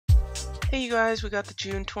Hey you guys, we got the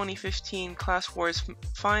June 2015 Class Wars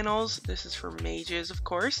Finals. This is for Mages, of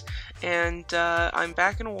course, and I'm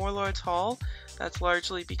back in Warlord's Hall. That's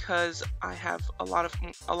largely because I have a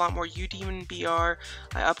lot more U-Demon BR.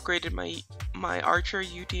 I upgraded my Archer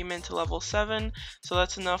U-Demon to level 7, so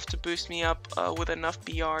that's enough to boost me up with enough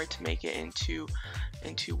BR to make it into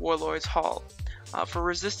Warlord's Hall. For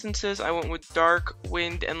resistances, I went with Dark,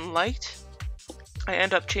 Wind, and Light. I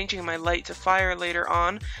end up changing my light to fire later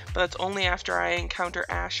on, but that's only after I encounter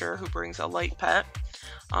Asher, who brings a light pet.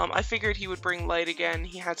 I figured he would bring light again.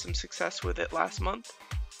 He had some success with it last month.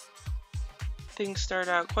 Things start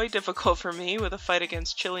out quite difficult for me with a fight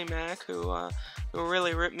against Chili Mac, who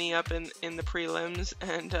really ripped me up in the prelims,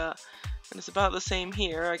 and it's about the same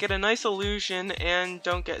here. I get a nice illusion and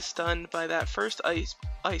don't get stunned by that first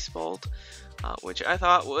ice bolt, which I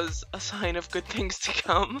thought was a sign of good things to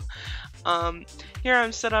come. Here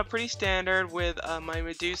I'm set up pretty standard with my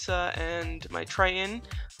Medusa and my Triton.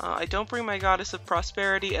 I don't bring my Goddess of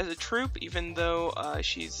Prosperity as a troop, even though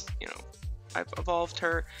she's, I've evolved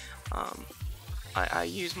her. I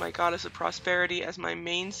use my Goddess of Prosperity as my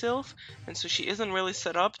main sylph, and so she isn't really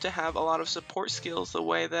set up to have a lot of support skills the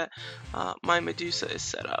way that my Medusa is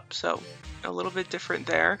set up. So a little bit different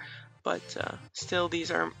there, but still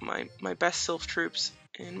these are my best sylph troops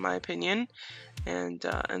in my opinion, and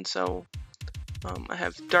so I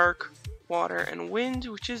have Dark, Water, and Wind,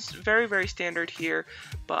 which is very, very standard here,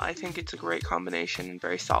 but I think it's a great combination and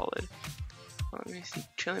very solid. Let me see,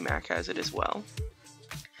 Chili Mac has it as well.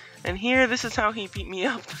 And here, this is how he beat me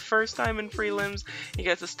up the first time in prelims. He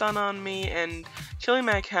gets a stun on me, and Chili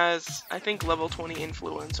Mac has, I think, level 20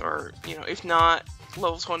 influence, or, if not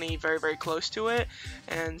level 20, very, very close to it.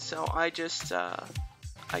 And so I just,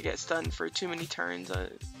 I get stunned for too many turns,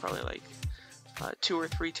 probably like 2 or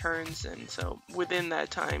 3 turns, and so within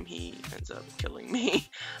that time he ends up killing me.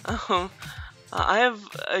 I have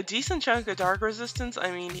a decent chunk of dark resistance. I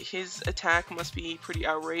mean, his attack must be pretty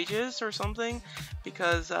outrageous or something,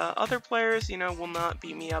 because other players, will not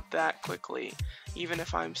beat me up that quickly, even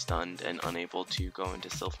if I'm stunned and unable to go into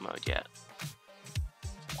sylph mode yet.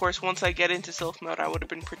 Of course, once I get into sylph mode, I would have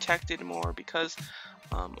been protected more because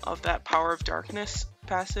of that Power of Darkness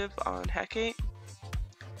passive on Hecate.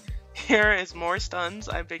 Here is more stuns.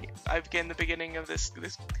 I begin the beginning of this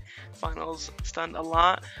finals stunned a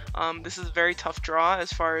lot. This is a very tough draw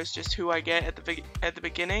as far as just who I get at the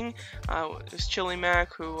beginning. There's Chili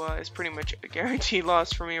Mac, who is pretty much a guaranteed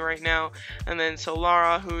loss for me right now, and then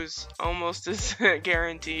Solara, who's almost as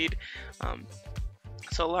guaranteed.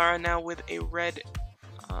 Solara now with a red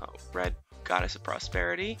Goddess of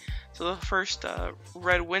Prosperity, so the first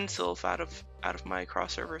red Wind Sylph out of my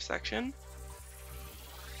crossover section.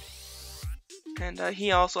 And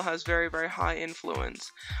he also has very, very high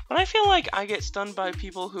influence. But I feel like I get stunned by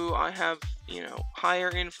people who I have, higher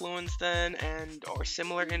influence than or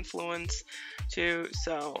similar influence to.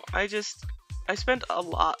 So I spent a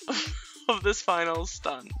lot of this final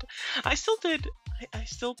stunned. I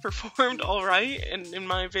still performed alright in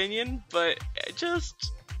my opinion, but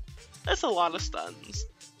that's a lot of stuns.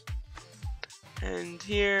 And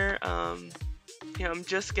here, I'm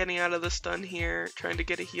just getting out of the stun here, trying to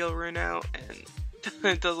get a heal rune out, and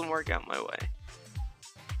it doesn't work out my way.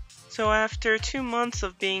 So after 2 months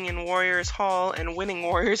of being in Warriors Hall and winning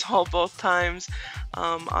Warriors Hall both times,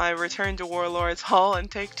 I return to Warlord's Hall and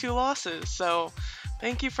take 2 losses. So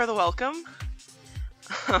thank you for the welcome.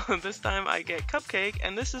 This time I get Cupcake,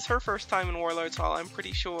 and this is her first time in Warlord's Hall, I'm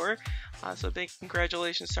pretty sure. So big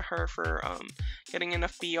congratulations to her for getting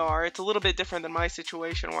enough BR. It's a little bit different than my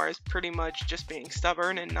situation, where it's pretty much just being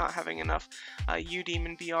stubborn and not having enough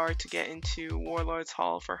U-Demon BR to get into Warlord's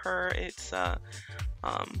Hall. For her, it's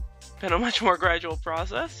been a much more gradual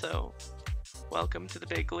process, so welcome to the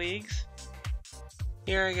big leagues.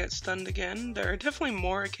 Here I get stunned again. There are definitely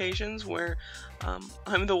more occasions where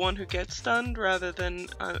I'm the one who gets stunned rather than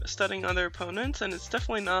stunning other opponents, and it's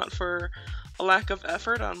definitely not for a lack of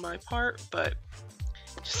effort on my part, but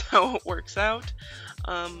just how it works out.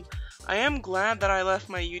 I am glad that I left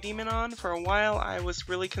my U-Demon on. For a while I was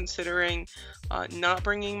really considering not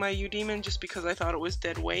bringing my U-Demon just because I thought it was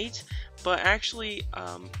dead weight, but actually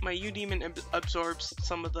my U-Demon absorbs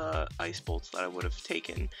some of the ice bolts that I would have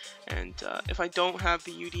taken, and if I don't have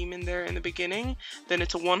the U-Demon there in the beginning, then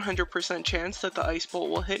it's a 100% chance that the ice bolt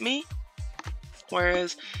will hit me,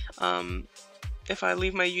 whereas if I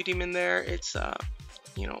leave my U-Demon there, it's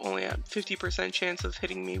only a 50% chance of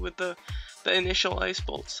hitting me with the initial ice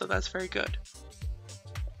bolts, so that's very good.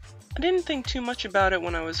 I didn't think too much about it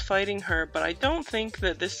when I was fighting her, but I don't think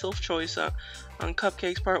that this sylph choice on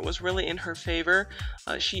Cupcake's part was really in her favor.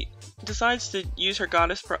 She decides to use her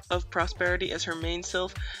Goddess of Prosperity as her main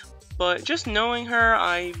sylph, but just knowing her,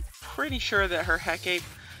 I'm pretty sure that her Hecate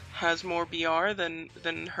has more BR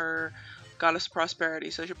than her Goddess of Prosperity,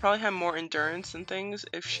 so she'll probably have more endurance and things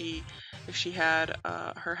if she had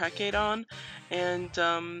her Hecate on,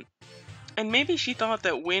 and maybe she thought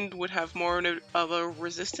that wind would have more of a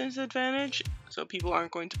resistance advantage, so people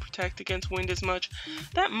aren't going to protect against wind as much.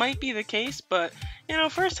 That might be the case, but, you know,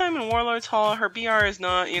 first time in Warlord's Hall, her BR is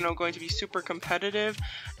not, you know, going to be super competitive,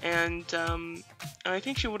 and I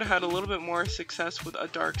think she would have had a little bit more success with a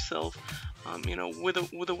Dark Sylph. You know,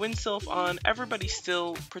 with a Wind Sylph on, everybody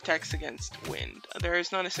still protects against wind. There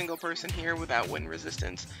is not a single person here without wind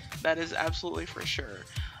resistance. That is absolutely for sure.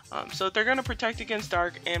 So if they're going to protect against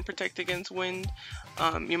dark and protect against wind,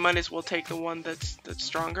 you might as well take the one that's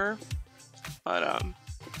stronger. But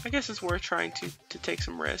I guess it's worth trying to take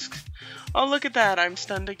some risks. Oh, look at that! I'm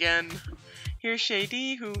stunned again. Here's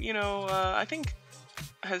Shady, who, you know, I think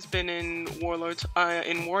has been in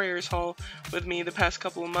Warriors Hall with me the past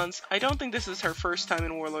couple of months. I don't think this is her first time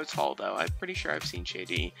in Warlords Hall, though. I'm pretty sure I've seen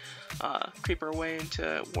Shady creep her way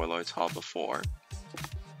into Warlords Hall before.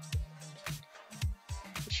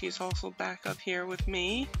 She's also back up here with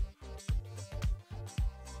me.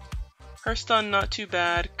 Her stun not too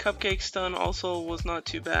bad. Cupcake's stun also was not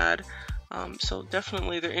too bad. So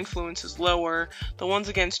definitely their influence is lower. The ones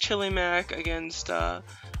against Chilimac, against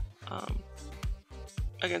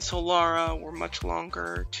Solara were much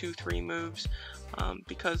longer, 2-3 moves,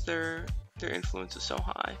 because their influence is so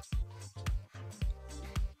high.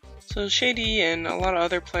 So Shady and a lot of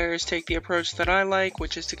other players take the approach that I like,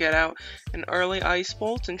 which is to get out an early Ice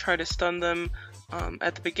Bolt and try to stun them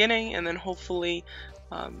at the beginning, and then hopefully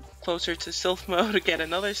closer to Sylph mode to get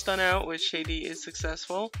another stun out, which Shady is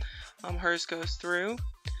successful. Hers goes through,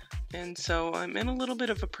 and so I'm in a little bit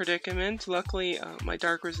of a predicament. Luckily, my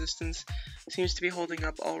Dark Resistance seems to be holding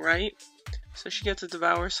up alright. So she gets a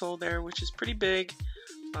Devour Soul there, which is pretty big,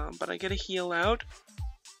 but I get a heal out.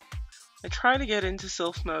 I try to get into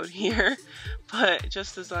Sylph mode here, but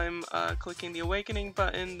just as I'm clicking the Awakening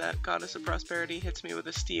button, that Goddess of Prosperity hits me with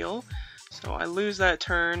a steal. So I lose that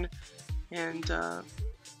turn, and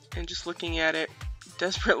just looking at it,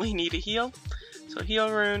 desperately need a heal. So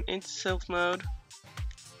heal rune into Sylph mode,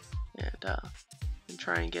 and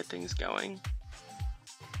try and get things going.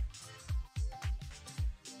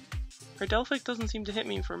 Her Delphic doesn't seem to hit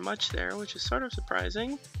me for much there, which is sort of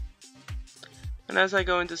surprising. And as I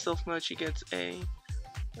go into Sylph mode, she gets an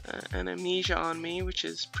Amnesia on me, which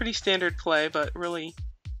is pretty standard play, but really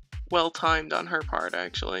well timed on her part,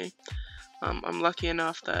 actually. I'm lucky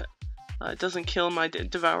enough that it doesn't kill my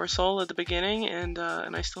Devour Soul at the beginning, and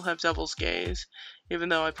I still have Devil's Gaze, even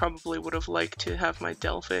though I probably would have liked to have my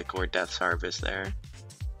Delphic or Death's Harvest there.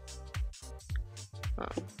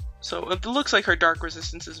 So it looks like her Dark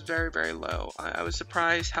Resistance is very, very low. I was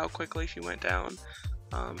surprised how quickly she went down.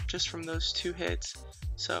 Just from those 2 hits.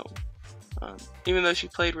 So even though she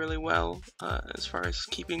played really well as far as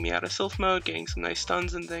keeping me out of Sylph mode, getting some nice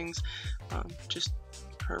stuns and things, just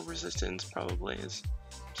her resistance probably is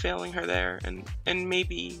failing her there, and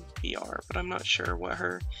maybe BR, but I'm not sure what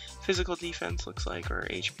her physical defense looks like, or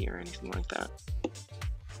HP or anything like that.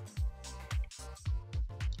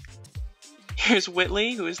 Here's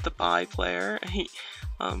Whitley, who is the Bi player. He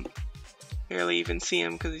barely even see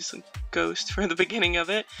him because he's a ghost for the beginning of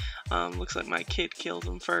it. Looks like my kid killed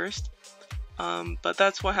him first. But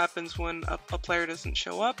that's what happens when a player doesn't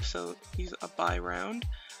show up, so he's a Bi round.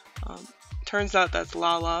 Turns out that's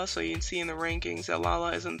Lala, so you can see in the rankings that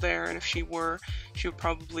Lala isn't there, and if she were, she would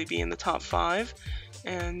probably be in the top 5.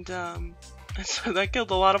 And so that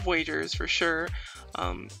killed a lot of wagers for sure.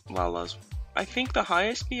 Lala's, I think, the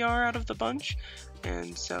highest BR out of the bunch,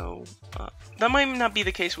 and so that might not be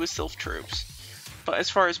the case with Sylph troops. But as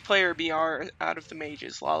far as player BR out of the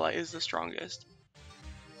mages, Lala is the strongest.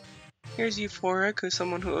 Here's Euphoric, who's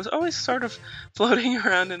someone who was always sort of floating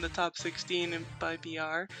around in the top 16 by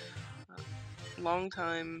BR.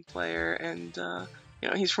 Long-time player, and you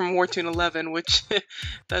know, he's from Wartune 11, which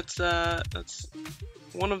that's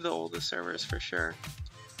one of the oldest servers for sure.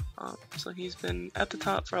 So he's been at the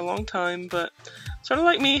top for a long time, but sort of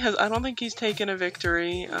like me, I don't think he's taken a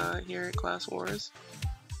victory here at Class Wars.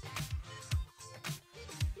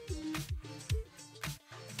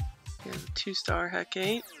 He has a 2-star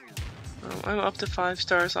Hecate. I'm up to 5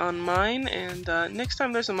 stars on mine, and next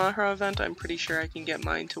time there's a Mahra event, I'm pretty sure I can get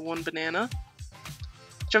mine to 1 banana.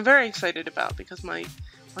 Which I'm very excited about, because my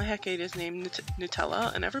Hecate is named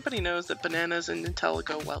Nutella, and everybody knows that bananas and Nutella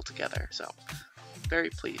go well together, so I'm very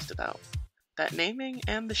pleased about that naming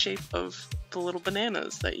and the shape of the little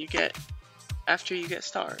bananas that you get after you get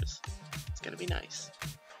stars. It's gonna be nice.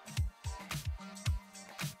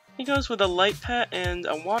 He goes with a light pet and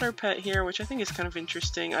a water pet here, which I think is kind of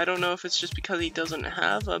interesting. I don't know if it's just because he doesn't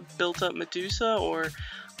have a built-up Medusa, or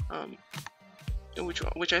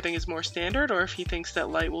which I think is more standard, or if he thinks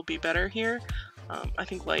that light will be better here. I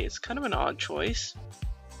think light is kind of an odd choice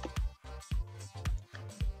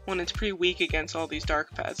when it's pretty weak against all these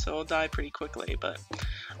dark pets, so it'll die pretty quickly. But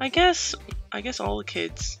I guess all the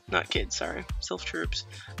kids, not kids, sorry, Sylph troops,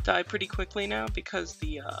 die pretty quickly now because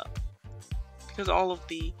all of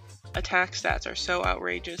the attack stats are so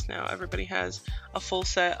outrageous now. Everybody has a full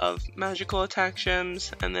set of magical attack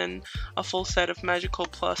gems and then a full set of magical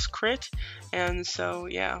plus crit, and so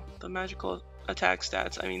yeah, the magical attack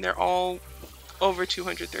stats, I mean, they're all over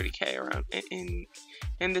 230k around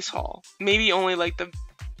in this haul. Maybe only like the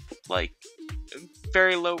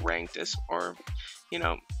very low ranked, or you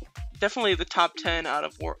know, definitely the top 10 out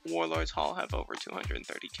of Warlord's Hall have over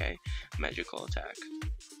 230k magical attack.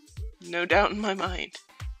 No doubt in my mind.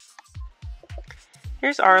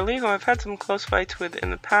 Here's Arlie, who I've had some close fights with in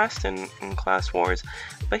the past in Class Wars,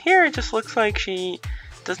 but here it just looks like she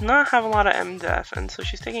does not have a lot of MDef, and so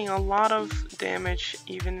she's taking a lot of damage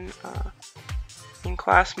even in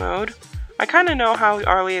class mode. I kind of know how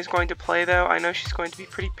Arlie is going to play though. I know she's going to be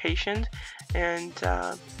pretty patient and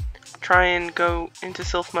try and go into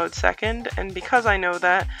Sylph mode second, and because I know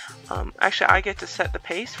that, actually I get to set the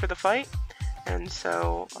pace for the fight, and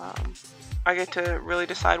so I get to really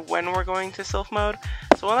decide when we're going to Sylph mode.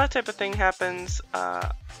 So when that type of thing happens,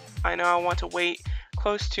 I know I want to wait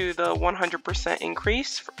close to the 100%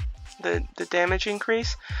 increase, the damage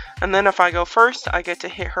increase, and then if I go first, I get to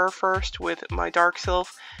hit her first with my Dark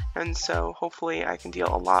Sylph, and so hopefully I can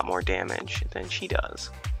deal a lot more damage than she does.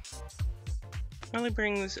 Arlie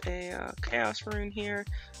brings a Chaos Rune here,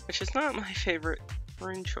 which is not my favorite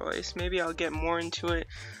rune choice. Maybe I'll get more into it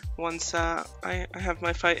once I have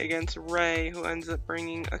my fight against Ray, who ends up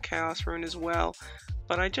bringing a Chaos Rune as well,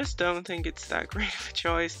 but I just don't think it's that great of a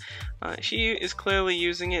choice. She is clearly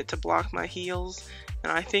using it to block my heals,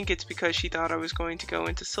 and I think it's because she thought I was going to go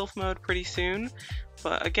into Sylph mode pretty soon,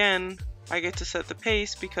 but again, I get to set the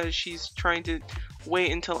pace because she's trying to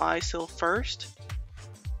wait until I Sylph first.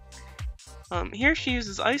 Here she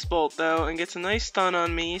uses Ice Bolt though and gets a nice stun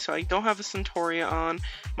on me, so I don't have a Centauria on.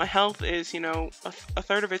 My health is, you know, a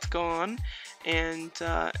third of it's gone, and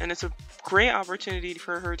it's a great opportunity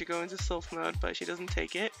for her to go into Sylph mode, but she doesn't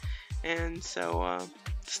take it, and so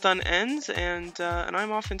stun ends, and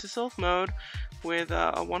I'm off into Sylph mode with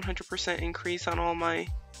a 100% increase on all my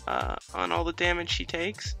on all the damage she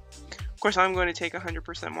takes. Of course, I'm going to take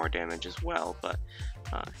 100% more damage as well, but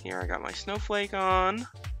here I got my Snowflake on.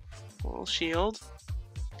 A little shield.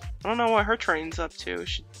 I don't know what her train's up to. It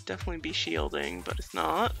should definitely be shielding, but it's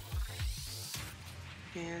not.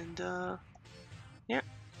 And yeah,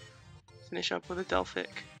 finish up with a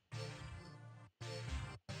Delphic.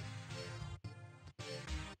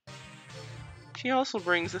 She also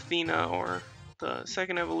brings Athena, or the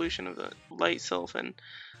second evolution of the Light Sylph, and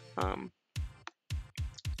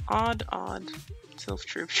odd Sylph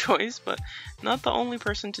troop choice, but not the only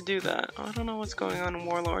person to do that. I don't know what's going on in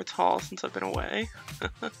Warlord's Hall since I've been away.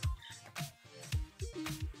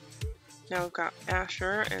 Now we've got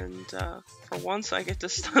Asher, and for once I get to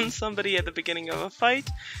stun somebody at the beginning of a fight,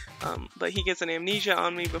 but he gets an amnesia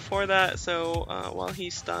on me before that, so while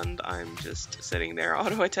he's stunned, I'm just sitting there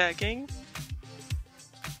auto-attacking.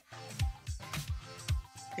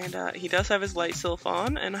 And he does have his Light Sylph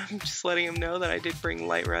on, and I'm just letting him know that I did bring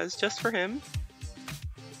Light Res just for him.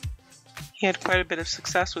 He had quite a bit of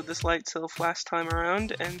success with this Light Sylph last time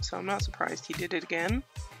around, and so I'm not surprised he did it again.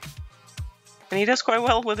 And he does quite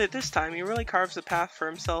well with it this time. He really carves a path for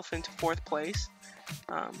himself into 4th place.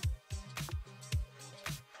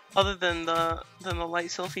 Other than the Light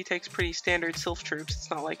Sylph, he takes pretty standard Sylph troops. It's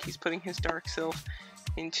not like he's putting his Dark Sylph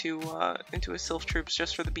into his Sylph troops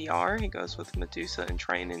just for the BR. He goes with Medusa and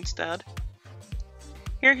Train instead.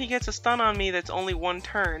 Here he gets a stun on me that's only 1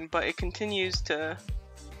 turn, but it continues to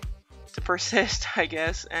persist, I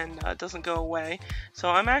guess, and doesn't go away. So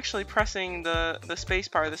I'm actually pressing the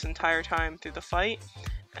spacebar this entire time through the fight,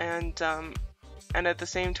 and at the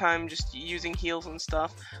same time just using heals and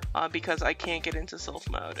stuff because I can't get into Sylph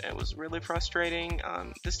mode. It was really frustrating.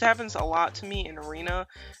 This happens a lot to me in arena,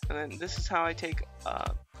 and then this is how I take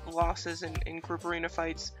losses in group arena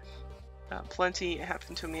fights. Plenty. It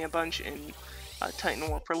happened to me a bunch in Titan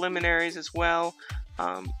War preliminaries as well.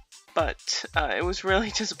 But it was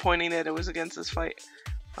really disappointing that it was against this fight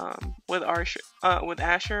with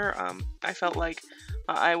Asher. I felt like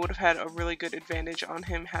I would have had a really good advantage on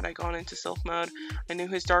him had I gone into Sylph mode. I knew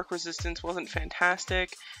his dark resistance wasn't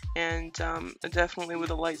fantastic, and definitely with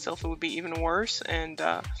a light Sylph it would be even worse, and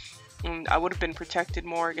I would have been protected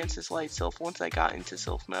more against his light Sylph once I got into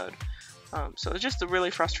Sylph mode. So it's just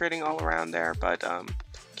really frustrating all around there, but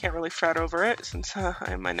can't really fret over it since I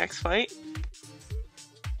have my next fight.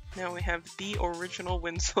 Now we have the original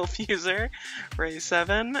Wind Sylph user, Ray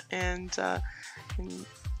 7, and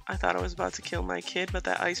I thought I was about to kill my kid, but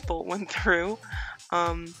that Ice Bolt went through.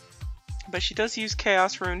 But she does use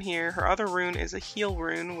Chaos Rune here. Her other rune is a heal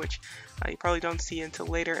rune, which you probably don't see until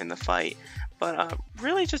later in the fight. But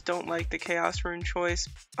really just don't like the Chaos Rune choice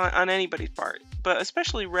on anybody's part. But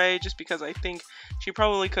especially Ray, just because I think she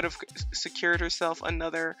probably could have secured herself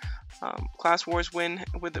another Class Wars win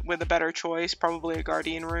with a better choice, probably a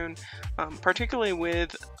Guardian rune. Particularly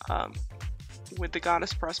with the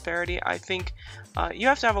Goddess Prosperity, I think you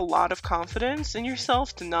have to have a lot of confidence in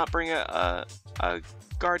yourself to not bring a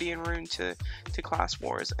Guardian rune to Class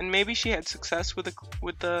Wars. And maybe she had success with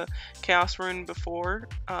the Chaos rune before,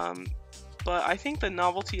 but I think the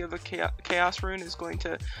novelty of the Chaos rune is going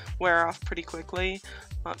to wear off pretty quickly.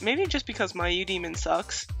 Maybe just because my U-Demon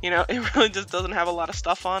sucks, you know, it really just doesn't have a lot of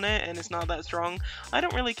stuff on it and it's not that strong. I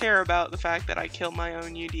don't really care about the fact that I kill my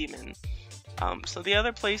own U-Demon. So the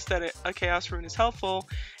other place that a Chaos Rune is helpful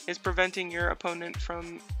is preventing your opponent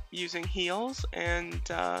from using heals, and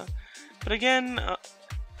but again,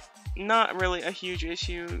 not really a huge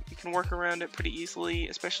issue. You can work around it pretty easily,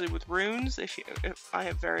 especially with runes. If I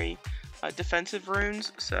have very defensive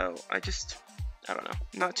runes, so I don't know,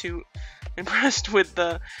 not too impressed with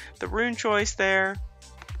the rune choice there.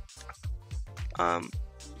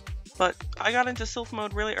 But I got into Sylph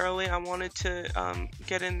mode really early. I wanted to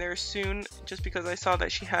get in there soon just because I saw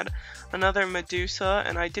that she had another Medusa,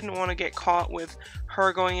 and I didn't want to get caught with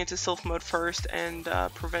her going into Sylph mode first and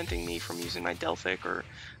preventing me from using my Delphic or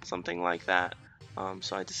something like that.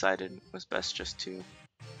 So I decided it was best just to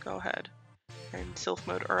go ahead and Sylph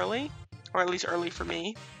mode early, or at least early for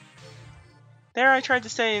me. There I tried to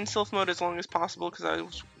stay in Sylph mode as long as possible because I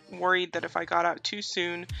was worried that if I got out too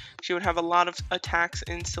soon, she would have a lot of attacks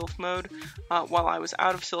in Sylph mode while I was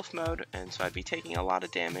out of Sylph mode, and so I'd be taking a lot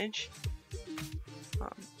of damage.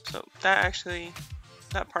 So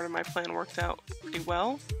that part of my plan worked out pretty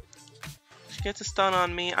well. She gets a stun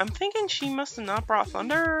on me. I'm thinking she must have not brought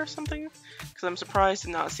Thunder or something, because I'm surprised to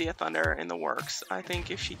not see a Thunder in the works. I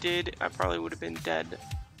think if she did, I probably would have been dead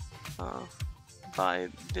by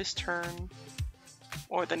this turn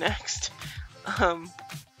or the next.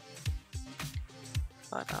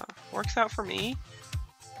 But works out for me.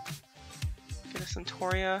 Get a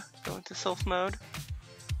Centauria, go into Sylph mode.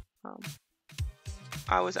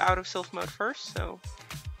 I was out of Sylph mode first, so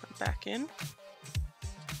I'm back in.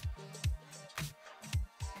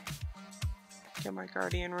 Get my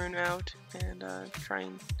Guardian rune out and try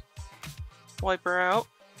and wipe her out.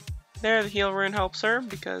 There, the heal rune helps her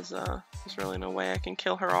because there's really no way I can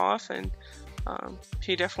kill her off, and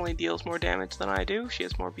she definitely deals more damage than I do. She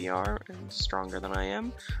has more BR and stronger than I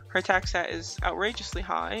am. Her attack stat is outrageously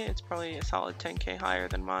high. It's probably a solid 10k higher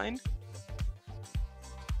than mine.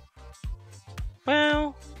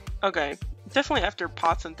 Well, okay. Definitely after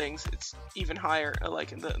pots and things, it's even higher. Like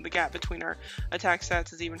the gap between our attack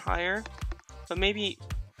stats is even higher. But maybe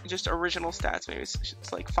just original stats, maybe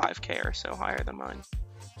it's like 5k or so higher than mine.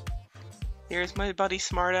 Here's my buddy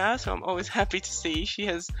Smartass, who I'm always happy to see. She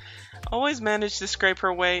has always managed to scrape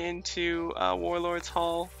her way into Warlord's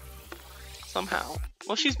Hall somehow.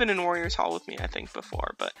 Well, she's been in Warriors Hall with me, I think,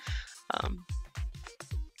 before, but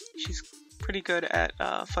she's pretty good at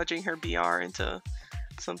fudging her BR into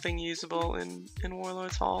something usable in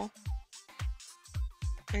Warlord's Hall.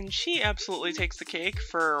 And she absolutely takes the cake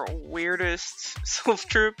for weirdest Sylph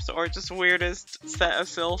troops, or just weirdest set of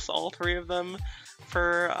Sylphs, all three of them,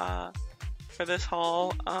 for this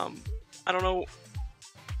haul. I don't know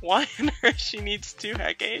why on earth she needs 2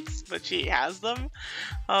 Hecates, but she has them,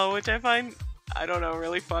 which I find, I don't know,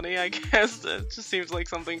 really funny, I guess. It just seems like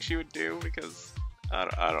something she would do, because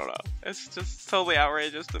I don't know. It's just totally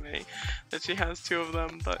outrageous to me that she has 2 of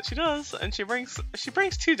them, but she does, and she brings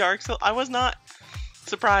 2 Dark Sylph. I was not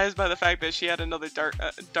surprised by the fact that she had another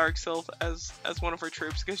dark Sylph as one of her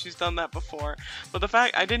troops, because she's done that before. But the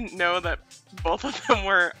fact I didn't know that both of them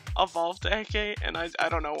were evolved to Hecate, and I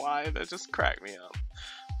don't know why, that just cracked me up.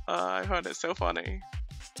 I found it so funny.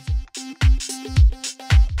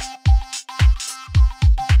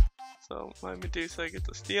 So my Medusa gets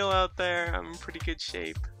a steal out there. I'm in pretty good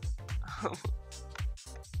shape.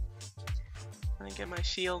 I get my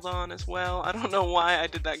shield on as well. I don't know why I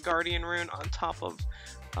did that Guardian rune on top of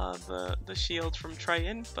the shield from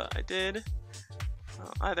Triton, but I did.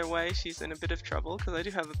 Either way, she's in a bit of trouble because I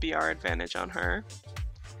do have a BR advantage on her.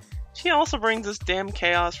 She also brings this damn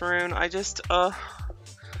Chaos Rune. I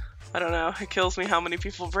don't know. It kills me how many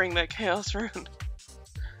people bring that Chaos Rune.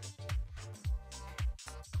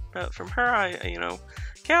 But from her,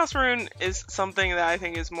 Chaos Rune is something that I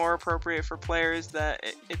think is more appropriate for players that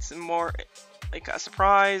it's more like a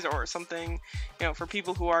surprise or something, for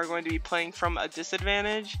people who are going to be playing from a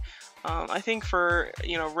disadvantage. I think for,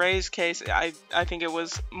 Ray's case, I think it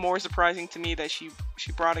was more surprising to me that she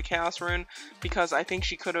brought a Chaos Rune, because I think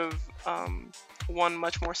she could have won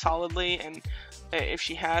much more solidly, and if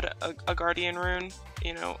she had a Guardian Rune,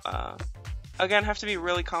 again, have to be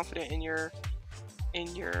really confident in your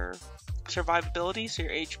survivability, so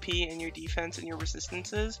your HP and your defense and your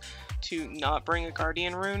resistances, to not bring a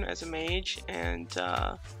Guardian Rune as a mage. And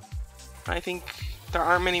I think there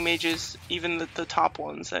aren't many mages, even the top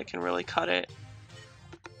ones, that can really cut it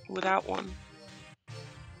without one.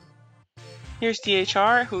 Here's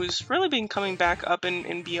DHR, who's really been coming back up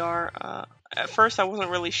in BR. At first I wasn't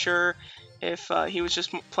really sure if he was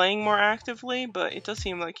just playing more actively, but it does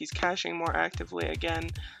seem like he's cashing more actively again,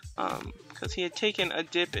 because he had taken a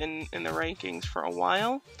dip in the rankings for a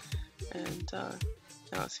while, and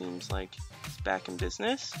now it seems like he's back in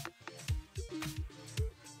business.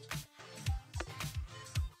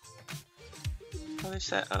 Another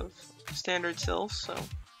set of standard sylphs, so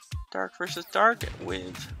dark versus dark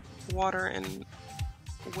with water and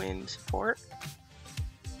wind support.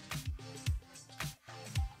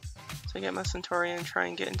 So I get my Centaurian and try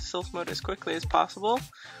and get into Sylph mode as quickly as possible.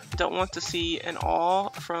 I don't want to see an awe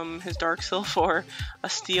from his Dark Sylph or a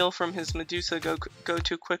steal from his Medusa go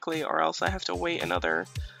too quickly, or else I have to wait another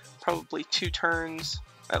probably 2 turns,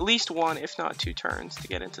 at least 1 if not 2 turns, to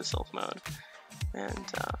get into Sylph mode. And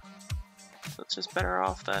so it's just better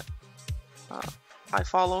off that I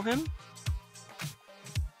follow him.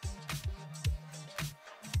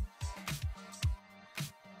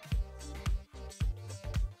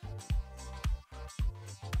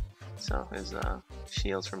 So his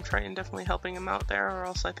shields from Triton definitely helping him out there, or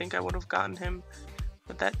else I think I would have gotten him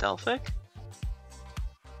with that Delphic.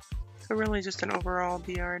 So really just an overall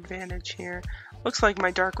BR advantage here. Looks like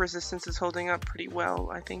my dark resistance is holding up pretty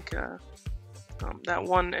well. I think that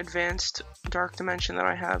one advanced dark dimension that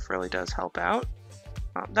I have really does help out.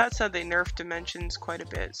 That said, they nerfed dimensions quite a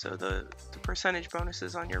bit, so the percentage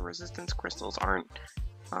bonuses on your resistance crystals aren't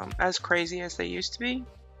as crazy as they used to be.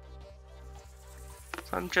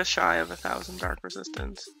 So I'm just shy of 1,000 dark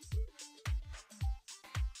resistance.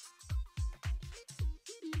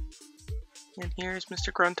 And here's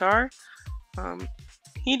Mr. Gruntar.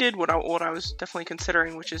 He did what I was definitely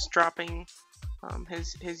considering, which is dropping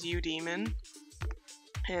his U-Demon.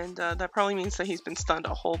 And that probably means that he's been stunned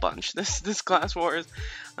a whole bunch this Class Wars.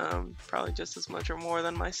 Probably just as much or more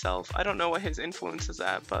than myself. I don't know what his influence is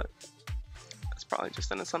at, but that's probably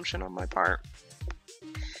just an assumption on my part.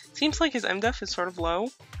 Seems like his MDef is sort of low.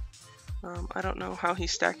 I don't know how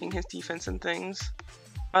he's stacking his defense and things.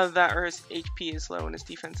 Either that or his HP is low and his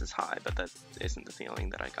defense is high, but that isn't the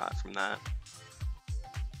feeling that I got from that.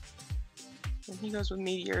 And he goes with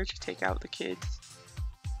Meteor to take out the kids.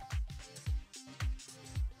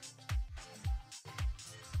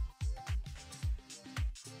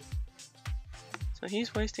 So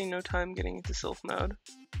he's wasting no time getting into Sylph mode.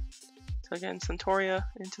 So again, Centauria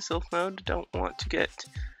into Sylph mode. Don't want to get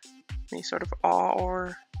any sort of awe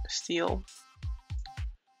or steal.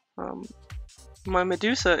 My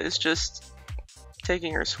Medusa is just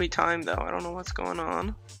taking her sweet time though. I don't know what's going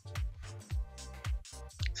on.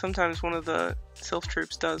 Sometimes one of the Sylph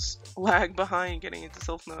troops does lag behind getting into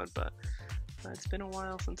Sylph mode, but it's been a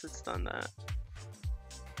while since it's done that.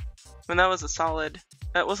 And that was a solid,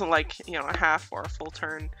 that wasn't like, a half or a full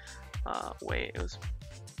turn wait. It was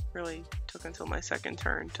really took until my second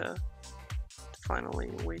turn to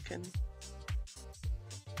finally awaken.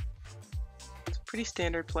 It's a pretty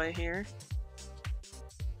standard play here.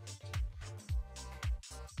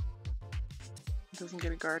 Doesn't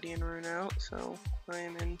get a Guardian Rune out, so I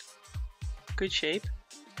am in good shape.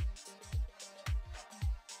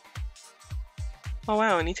 Oh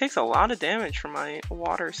wow, and he takes a lot of damage from my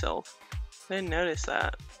water Sylph. I didn't notice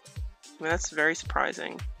that. I mean, that's very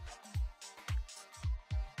surprising.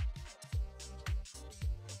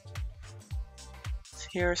 So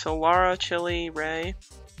here, so Lara, Chili, Ray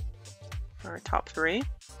are top 3.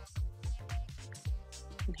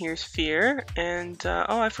 And here's Fear, and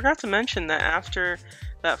oh, I forgot to mention that after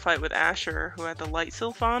that fight with Asher, who had the light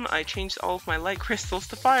Sylph on, I changed all of my light crystals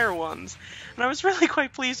to fire ones. And I was really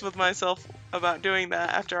quite pleased with myself about doing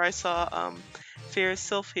that after I saw Fierce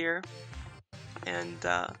Sylph here, and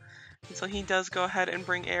so he does go ahead and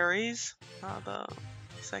bring Ares, the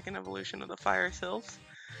second evolution of the Fire Sylphs.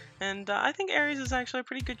 And I think Ares is actually a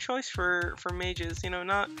pretty good choice for mages. You know,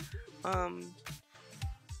 not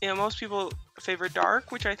most people favor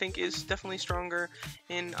Dark, which I think is definitely stronger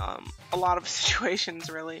in a lot of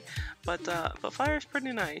situations, really. But Fire is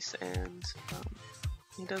pretty nice, and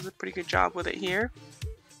he does a pretty good job with it here.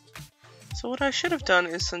 So what I should have done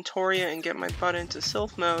is Centauria and get my butt into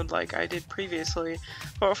Sylph mode like I did previously,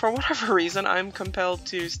 but for whatever reason I'm compelled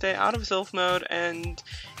to stay out of Sylph mode and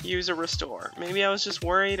use a Restore. Maybe I was just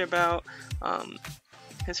worried about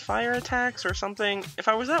his fire attacks or something. If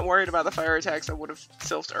I was that worried about the fire attacks, I would have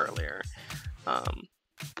Sylphed earlier.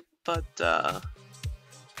 But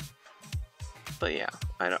yeah,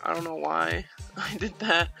 I don't know why I did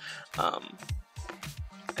that.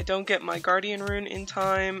 I don't get my Guardian rune in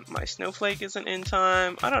time, my Snowflake isn't in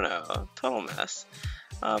time, I don't know, total mess.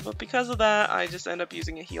 But because of that, I just end up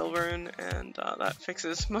using a heal rune, and that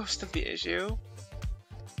fixes most of the issue.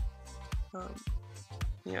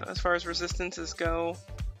 As far as resistances go,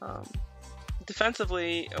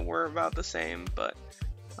 defensively we're about the same, but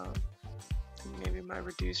maybe my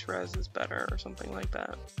reduced res is better or something like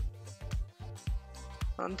that.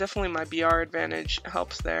 Definitely my BR advantage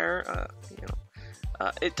helps there.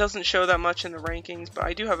 It doesn't show that much in the rankings, but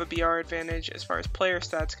I do have a BR advantage as far as player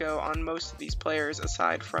stats go on most of these players,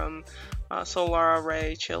 aside from Solara,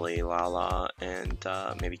 Ray, Chili, Lala, and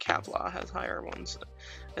maybe Kavla has higher ones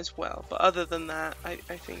as well. But other than that, I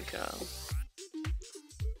think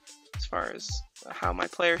as far as how my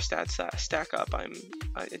player stats stack up, I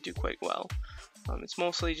do quite well. It's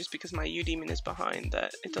mostly just because my U-Demon is behind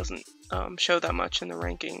that it doesn't show that much in the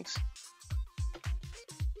rankings.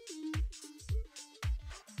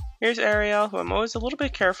 Here's Ariel, who I'm always a little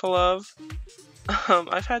bit careful of.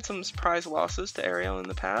 I've had some surprise losses to Ariel in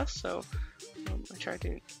the past, so I try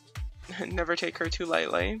to never take her too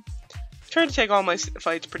lightly. I try to take all my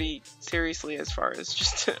fights pretty seriously as far as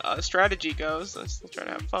just strategy goes. I still try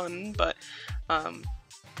to have fun, but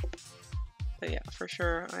yeah, for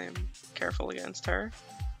sure I am careful against her.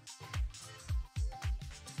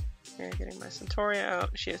 Here, getting my Centauria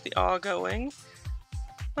out. She has the Awe going.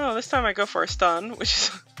 Oh, this time I go for a stun, which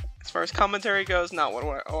is, as far as commentary goes, not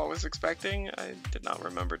what I was expecting. I did not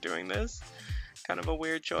remember doing this. Kind of a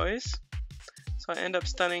weird choice. So I end up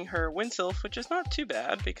stunning her Wind Sylph, which is not too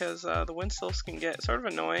bad because the Wind Sylphs can get sort of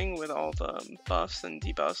annoying with all the buffs and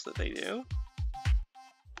debuffs that they do.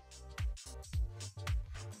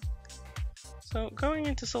 So going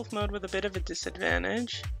into Sylph mode with a bit of a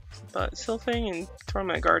disadvantage, but Sylphing and throwing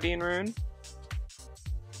my Guardian rune.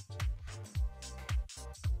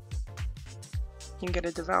 You can get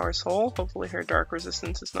a Devour Soul. Hopefully her dark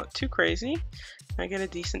resistance is not too crazy. I get a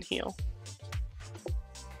decent heal.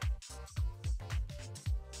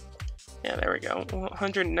 Yeah, there we go.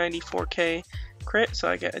 194k crit, so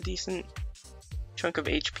I get a decent chunk of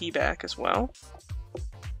HP back as well.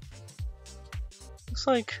 Looks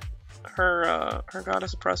like her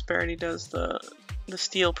Goddess of Prosperity does the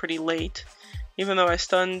steal pretty late. Even though I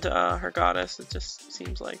stunned her Goddess, it just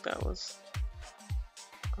seems like that was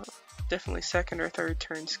definitely second or third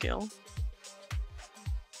turn skill.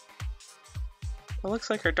 It looks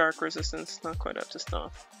like her dark resistance is not quite up to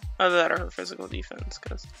snuff. Either that or her physical defense,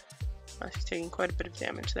 because she's taking quite a bit of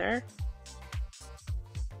damage there.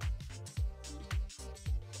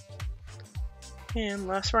 And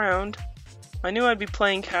last round. I knew I'd be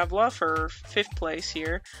playing Kavla for 5th place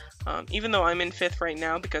here, even though I'm in 5th right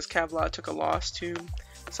now because Kavla took a loss to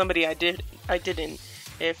somebody I didn't.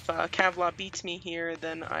 If Kavla beats me here,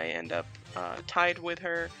 then I end up tied with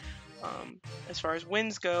her as far as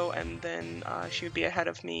wins go, and then she would be ahead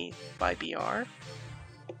of me by BR.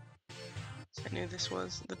 So I knew this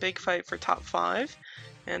was the big fight for top 5,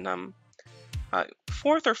 and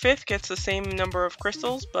 4th or 5th gets the same number of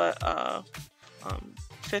crystals, but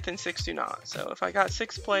 5th and 6th do not. So if I got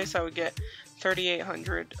 6th place, I would get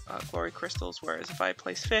 3,800 glory crystals, whereas if I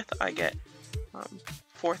place 5th, I get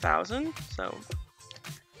 4,000. So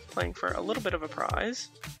playing for a little bit of a prize,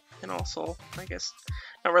 and also, I guess,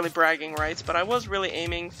 not really bragging rights, but I was really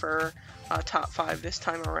aiming for top 5 this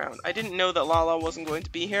time around. I didn't know that Lala wasn't going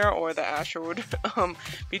to be here, or that Asher would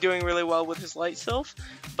be doing really well with his Light Sylph,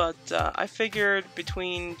 but I figured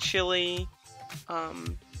between Chili,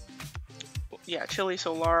 Chili,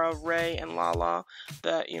 Solara, Ray, and Lala,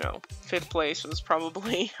 that, 5th place was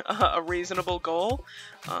probably a reasonable goal.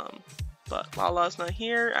 But Lala's not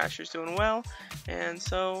here, Asher's doing well, and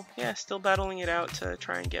so, yeah, still battling it out to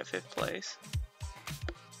try and get 5th place.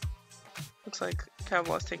 Looks like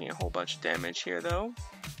Kavla's taking a whole bunch of damage here, though.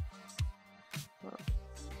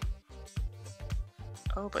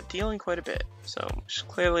 Oh, but dealing quite a bit. So she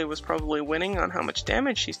clearly was probably winning on how much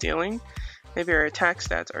damage she's dealing. Maybe her attack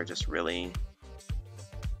stats are just really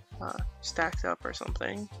stacked up or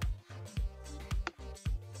something.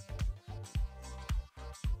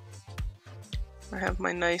 I have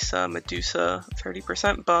my nice Medusa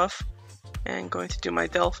 30% buff and going to do my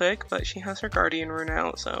Delphic, but she has her Guardian rune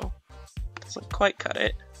out, so doesn't quite cut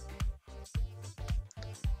it.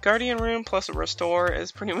 Guardian rune plus a restore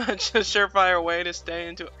is pretty much a surefire way to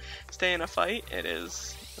stay in a fight. It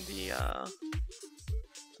is the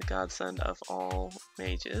godsend of all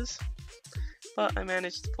mages, but I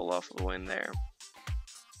managed to pull off the win there.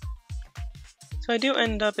 So I do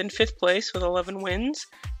end up in 5th place with 11 wins.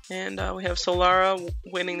 And we have Solara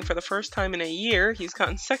winning for the first time in a year. He's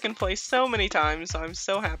gotten 2nd place so many times, so I'm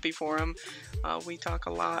so happy for him. We talk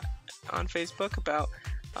a lot on Facebook about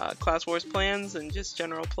Class Wars plans and just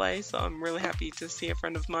general play, so I'm really happy to see a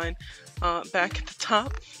friend of mine back at the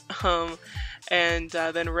top. And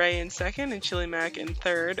then Ray in 2nd and Chili Mac in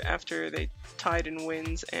 3rd after they tied in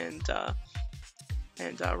wins, and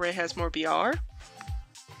Ray has more BR.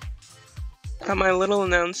 Got my little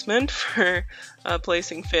announcement for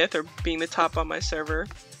placing 5th or being the top on my server.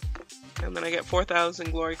 And then I get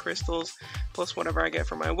 4,000 glory crystals plus whatever I get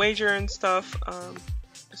for my wager and stuff.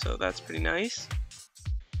 So that's pretty nice.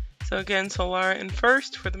 So again, Solara in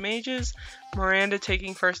 1st for the mages, Miranda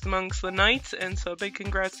taking 1st amongst the knights, and so big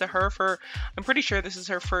congrats to her for, I'm pretty sure this is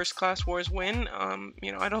her first Class Wars win.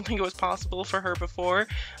 You know, I don't think it was possible for her before.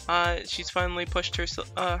 She's finally pushed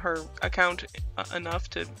her account enough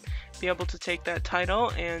to be able to take that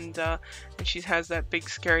title, and she has that big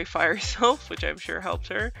scary fire sylph, which I'm sure helped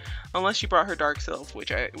her. Unless she brought her dark sylph,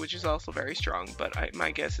 which is also very strong, but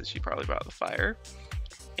my guess is she probably brought the fire.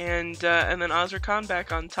 And then Azrakan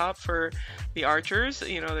back on top for the archers.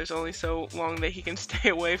 You know, there's only so long that he can stay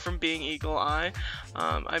away from being Eagle Eye.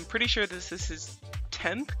 I'm pretty sure this is his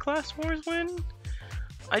 10th Class Wars win.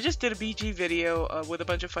 I just did a BG video with a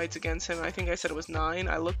bunch of fights against him. I think I said it was 9.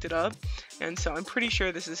 I looked it up, and so I'm pretty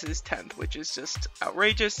sure this is his 10th, which is just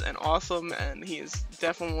outrageous and awesome, and he has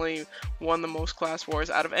definitely won the most Class Wars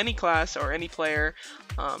out of any class or any player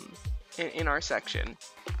in our section.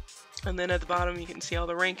 And then at the bottom you can see all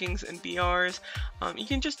the rankings and BRs. You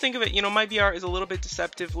can just think of it, you know, my BR is a little bit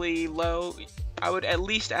deceptively low. I would at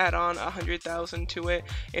least add on 100,000 to it,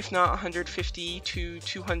 if not 150 to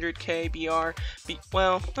 200k BR.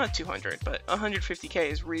 Well, not 200, but 150k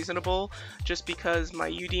is reasonable, just because my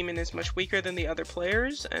U-Demon is much weaker than the other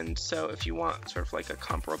players, and so if you want sort of like a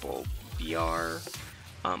comparable BR,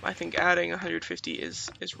 I think adding 150 is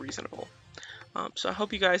reasonable. So I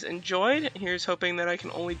hope you guys enjoyed. Here's hoping that I can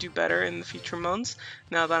only do better in the future months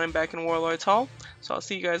now that I'm back in Warlords Hall. So I'll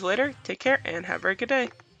see you guys later. Take care and have a very good day.